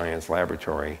Mars Science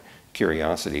Laboratory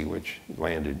Curiosity, which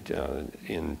landed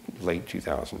in late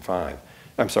 2005.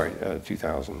 I'm sorry,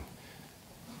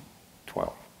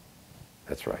 2012.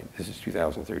 That's right. This is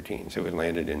 2013. So it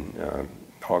landed in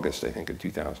August, I think, of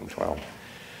 2012.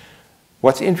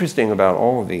 What's interesting about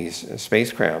all of these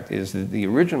spacecraft is that the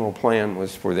original plan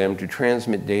was for them to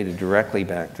transmit data directly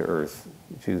back to Earth,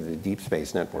 to the Deep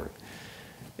Space Network.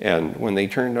 And when they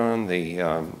turned on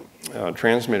the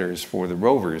transmitters for the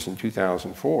rovers in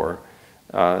 2004,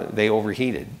 they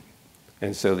overheated.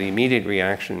 And so the immediate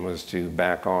reaction was to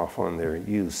back off on their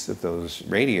use of those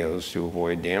radios to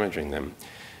avoid damaging them.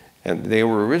 And they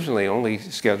were originally only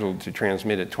scheduled to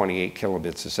transmit at 28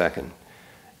 kilobits a second.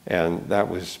 And that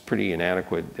was pretty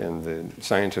inadequate, and the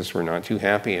scientists were not too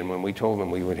happy. And when we told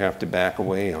them we would have to back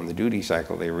away on the duty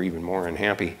cycle, they were even more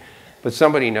unhappy. But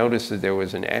somebody noticed that there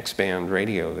was an X-band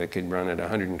radio that could run at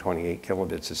 128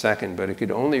 kilobits a second, but it could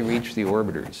only reach the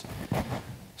orbiters.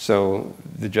 So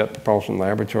the Jet Propulsion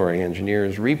Laboratory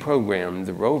engineers reprogrammed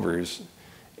the rovers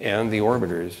and the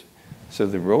orbiters so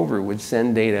the rover would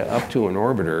send data up to an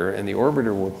orbiter, and the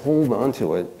orbiter would hold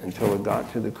onto it until it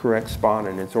got to the correct spot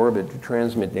in its orbit to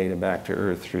transmit data back to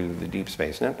Earth through the Deep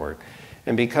Space Network.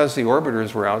 And because the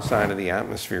orbiters were outside of the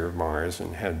atmosphere of Mars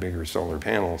and had bigger solar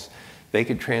panels, they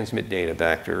could transmit data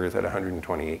back to Earth at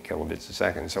 128 kilobits a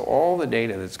second. So all the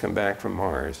data that's come back from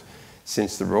Mars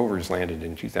since the rovers landed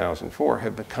in 2004,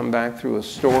 have come back through a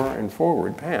store and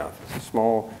forward path. It's a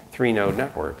small 3-node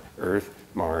network, Earth,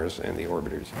 Mars, and the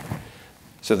orbiters.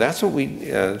 So that's what we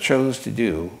chose to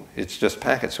do. It's just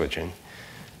packet switching.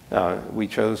 We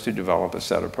chose to develop a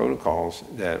set of protocols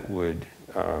that would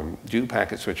do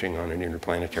packet switching on an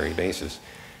interplanetary basis.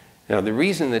 Now, the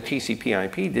reason that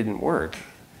TCP/IP didn't work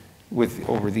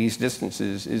over these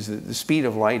distances is that the speed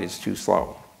of light is too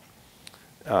slow.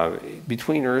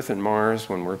 Between Earth and Mars,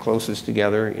 when we're closest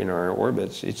together in our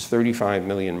orbits, it's 35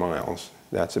 million miles.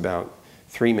 That's about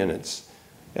 3 minutes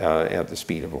at the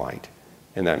speed of light.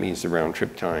 And that means the round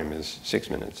trip time is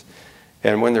 6 minutes.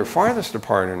 And when they're farthest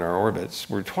apart in our orbits,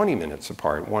 we're 20 minutes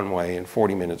apart one way and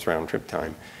 40 minutes round trip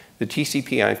time. The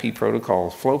TCP/IP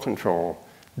protocol flow control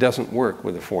doesn't work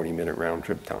with a 40-minute round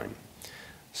trip time.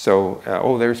 So,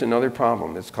 there's another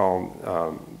problem. It's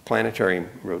called planetary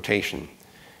rotation.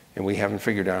 And we haven't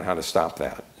figured out how to stop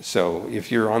that. So if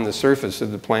you're on the surface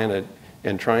of the planet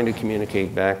and trying to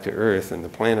communicate back to Earth and the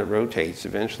planet rotates,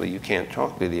 eventually you can't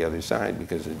talk to the other side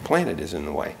because the planet is in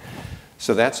the way.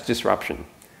 So that's disruption.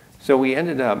 So we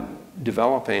ended up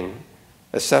developing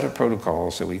a set of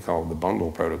protocols that we called the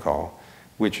bundle protocol,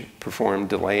 which performed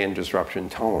delay and disruption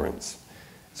tolerance.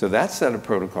 So that set of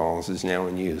protocols is now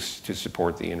in use to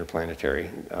support the interplanetary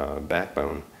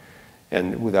backbone.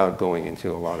 And without going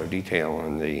into a lot of detail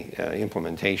on the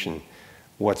implementation,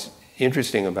 what's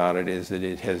interesting about it is that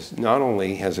it has not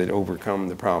only has it overcome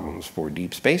the problems for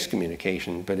deep space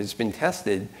communication, but it's been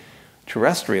tested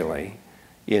terrestrially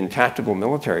in tactical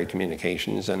military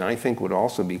communications, and I think would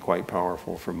also be quite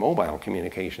powerful for mobile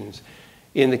communications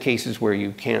in the cases where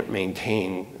you can't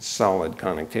maintain solid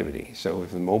connectivity. So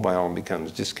if the mobile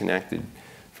becomes disconnected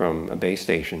from a base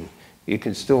station, it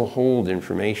can still hold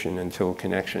information until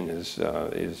connection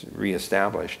is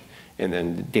reestablished, and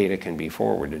then data can be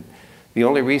forwarded. The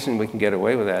only reason we can get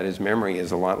away with that is memory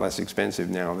is a lot less expensive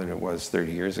now than it was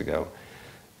 30 years ago.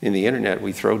 In the internet,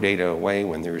 we throw data away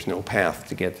when there's no path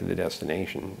to get to the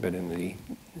destination. But in the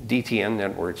DTN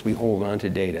networks, we hold on to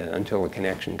data until a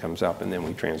connection comes up, and then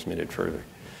we transmit it further.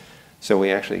 So we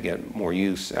actually get more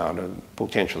use out of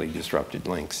potentially disrupted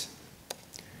links.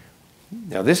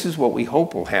 Now, this is what we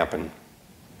hope will happen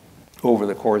over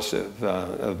the course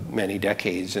of many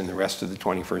decades in the rest of the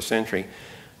 21st century.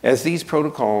 As these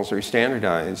protocols are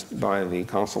standardized by the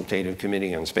Consultative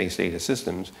Committee on Space Data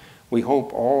Systems, we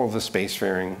hope all of the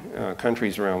spacefaring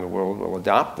countries around the world will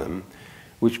adopt them,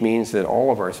 which means that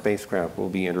all of our spacecraft will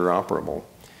be interoperable.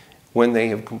 When they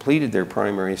have completed their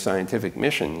primary scientific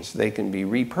missions, they can be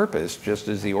repurposed, just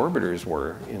as the orbiters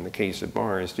were in the case of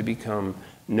Mars, to become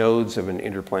nodes of an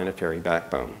interplanetary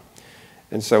backbone.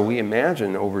 And so we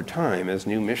imagine over time, as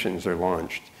new missions are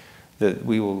launched, that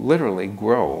we will literally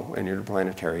grow an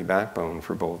interplanetary backbone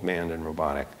for both manned and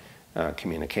robotic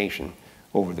communication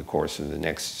over the course of the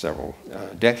next several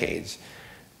decades.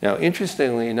 Now,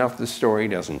 interestingly enough, the story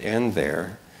doesn't end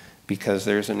there, because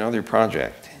there's another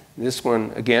project. This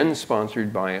one, again,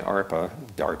 sponsored by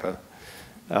DARPA.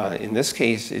 In this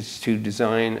case, it's to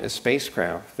design a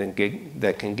spacecraft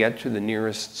that can get to the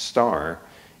nearest star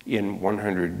in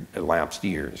 100 elapsed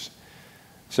years.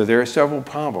 So there are several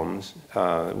problems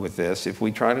with this. If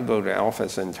we try to go to Alpha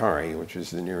Centauri, which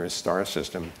is the nearest star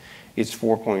system, it's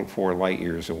 4.4 light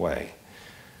years away.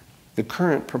 The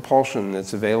current propulsion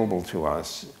that's available to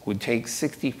us would take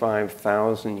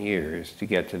 65,000 years to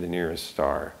get to the nearest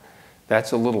star.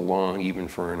 That's a little long even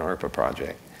for an ARPA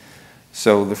project.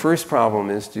 So the first problem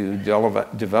is to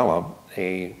develop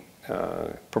a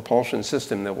propulsion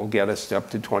system that will get us up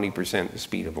to 20% the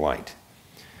speed of light.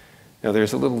 Now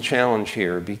there's a little challenge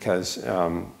here, because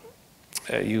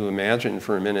you imagine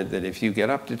for a minute that if you get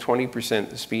up to 20%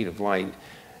 the speed of light,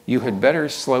 you had better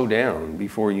slow down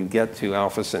before you get to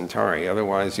Alpha Centauri.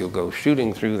 Otherwise, you'll go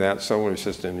shooting through that solar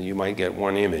system and you might get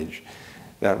one image.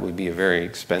 That would be a very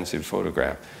expensive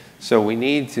photograph. So we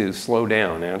need to slow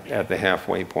down at the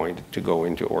halfway point to go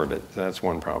into orbit. That's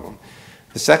one problem.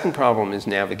 The second problem is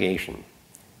navigation.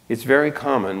 It's very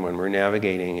common when we're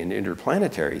navigating in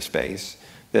interplanetary space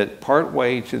that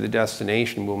partway to the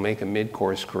destination we'll make a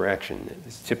mid-course correction.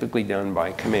 It's typically done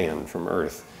by command from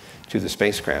Earth to the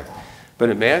spacecraft. But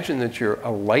imagine that you're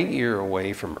a light year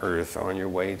away from Earth on your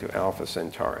way to Alpha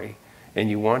Centauri,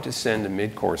 and you want to send a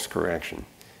mid-course correction.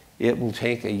 It will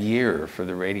take a year for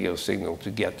the radio signal to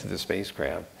get to the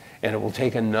spacecraft, and it will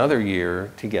take another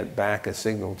year to get back a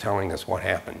signal telling us what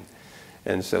happened.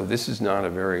 And so this is not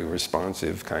a very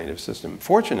responsive kind of system.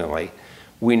 Fortunately,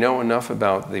 We know enough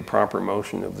about the proper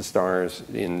motion of the stars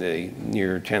in the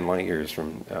near 10 light years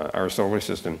from our solar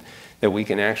system that we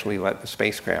can actually let the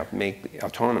spacecraft make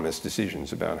autonomous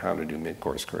decisions about how to do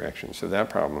mid-course correction. So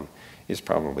that problem is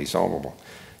probably solvable.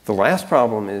 The last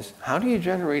problem is, how do you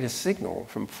generate a signal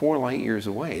from 4 light years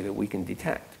away that we can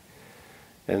detect?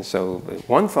 And so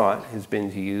one thought has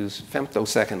been to use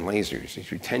femtosecond lasers.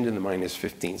 These are 10 to the minus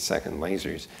 15 second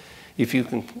lasers. If you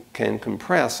can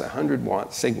compress a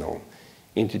 100-watt signal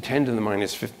into 10 to the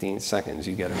minus 15 seconds,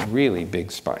 you get a really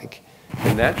big spike.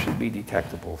 And that should be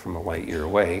detectable from a light year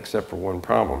away, except for one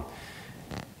problem.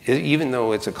 Even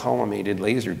though it's a collimated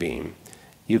laser beam,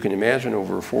 you can imagine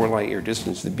over a 4 light year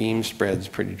distance, the beam spreads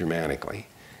pretty dramatically.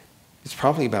 It's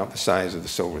probably about the size of the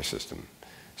solar system.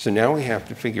 So now we have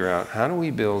to figure out, how do we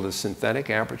build a synthetic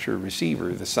aperture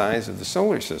receiver the size of the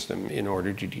solar system in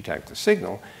order to detect the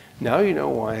signal? Now you know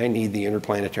why I need the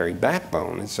interplanetary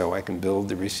backbone, and so I can build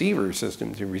the receiver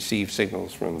system to receive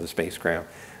signals from the spacecraft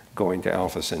going to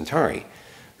Alpha Centauri.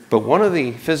 But one of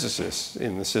the physicists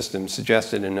in the system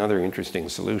suggested another interesting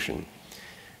solution.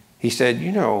 He said,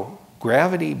 you know,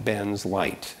 gravity bends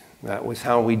light. That was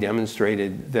how we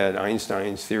demonstrated that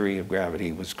Einstein's theory of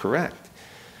gravity was correct.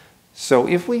 So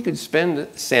if we could send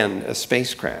a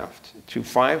spacecraft to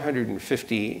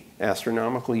 550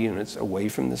 astronomical units away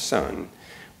from the sun,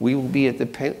 we will be at the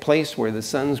place where the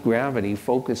sun's gravity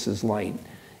focuses light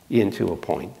into a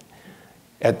point.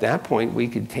 At that point, we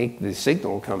could take the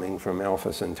signal coming from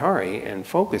Alpha Centauri and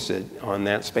focus it on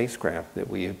that spacecraft that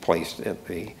we have placed at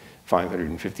the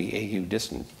 550 AU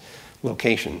distance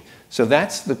location. So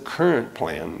that's the current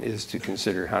plan, is to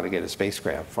consider how to get a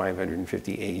spacecraft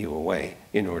 550 AU away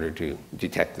in order to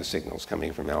detect the signals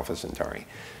coming from Alpha Centauri.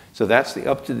 So that's the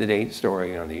up-to-the-date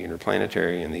story on the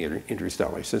interplanetary and the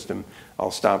interstellar system.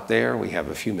 I'll stop there. We have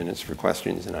a few minutes for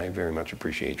questions, and I very much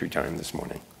appreciate your time this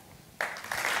morning.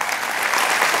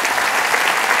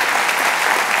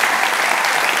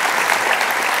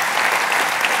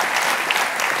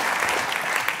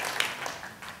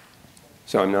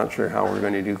 So I'm not sure how we're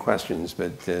going to do questions,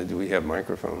 but do we have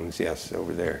microphones? Yes,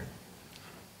 over there.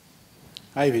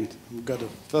 Hi, Vint. We've got a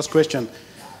first question.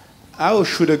 How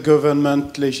should a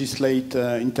government legislate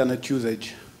internet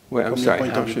usage? Well, I'm sorry,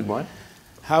 how should what?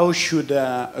 How should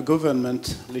a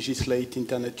government legislate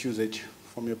internet usage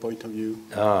from your point of view?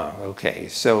 Ah, okay.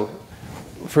 So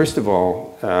first of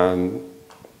all,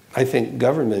 I think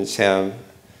governments have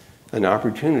an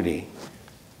opportunity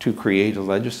to create a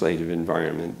legislative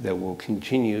environment that will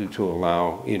continue to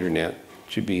allow internet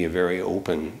to be a very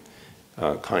open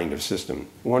kind of system.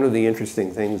 One of the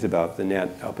interesting things about the net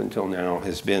up until now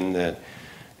has been that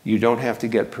you don't have to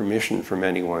get permission from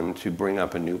anyone to bring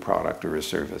up a new product or a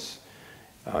service.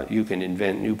 You can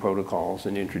invent new protocols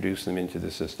and introduce them into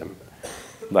the system.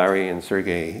 Larry and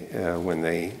Sergey, when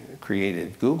they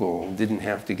created Google, didn't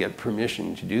have to get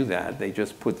permission to do that. They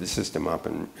just put the system up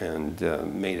and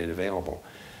made it available.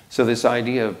 So this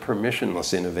idea of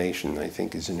permissionless innovation, I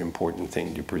think, is an important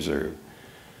thing to preserve.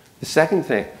 The second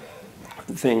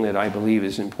thing that I believe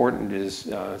is important is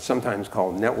sometimes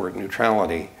called network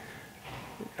neutrality.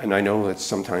 And I know that's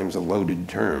sometimes a loaded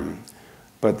term,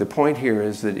 but the point here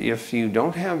is that if you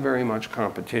don't have very much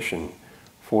competition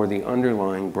for the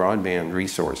underlying broadband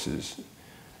resources,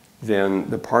 then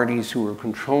the parties who are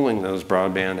controlling those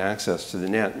broadband access to the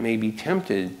net may be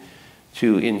tempted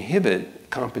to inhibit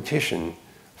competition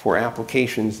for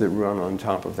applications that run on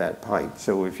top of that pipe.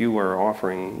 So if you are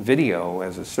offering video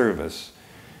as a service,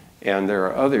 and there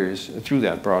are others through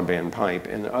that broadband pipe,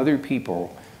 and other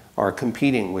people are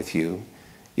competing with you,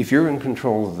 if you're in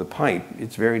control of the pipe,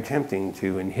 it's very tempting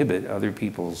to inhibit other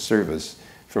people's service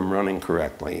from running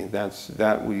correctly.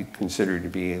 That we consider to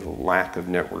be a lack of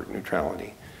network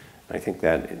neutrality. I think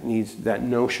that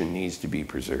notion needs to be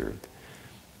preserved.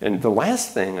 And the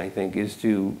last thing, I think, is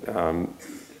to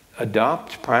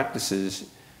adopt practices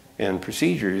and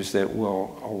procedures that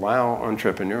will allow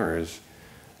entrepreneurs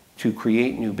to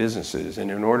create new businesses.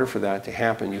 And in order for that to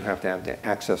happen, you have to have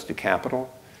access to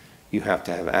capital. You have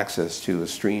to have access to a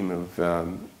stream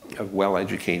of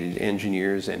well-educated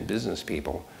engineers and business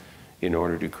people in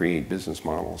order to create business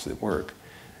models that work.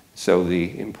 So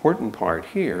the important part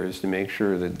here is to make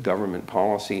sure that government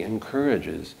policy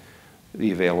encourages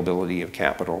the availability of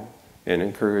capital and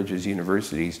encourages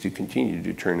universities to continue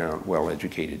to turn out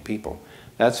well-educated people.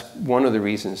 That's one of the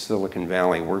reasons Silicon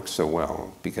Valley works so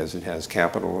well, because it has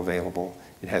capital available,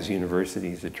 it has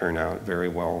universities that turn out very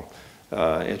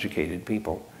well-educated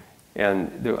people.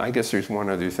 And I guess there's one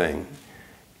other thing.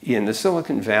 In the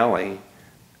Silicon Valley,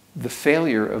 the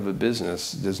failure of a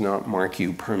business does not mark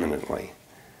you permanently.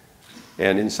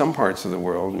 And in some parts of the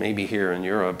world, maybe here in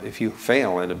Europe, if you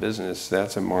fail at a business,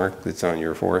 that's a mark that's on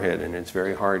your forehead, and it's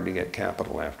very hard to get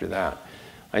capital after that.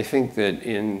 I think that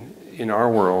in our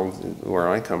world, where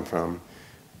I come from,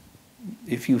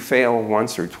 if you fail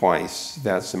once or twice,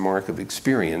 that's a mark of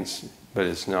experience, but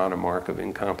it's not a mark of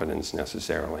incompetence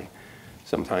necessarily.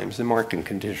 Sometimes the market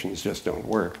conditions just don't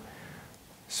work.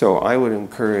 So I would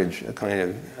encourage a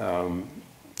kind of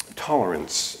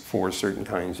tolerance for certain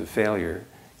kinds of failure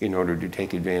in order to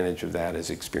take advantage of that as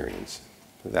experience.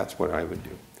 So that's what I would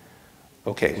do.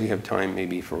 Okay, we have time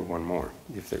maybe for one more,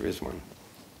 if there is one.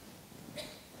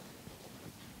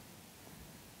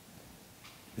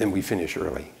 Then we finish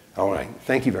early. All right,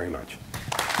 thank you very much.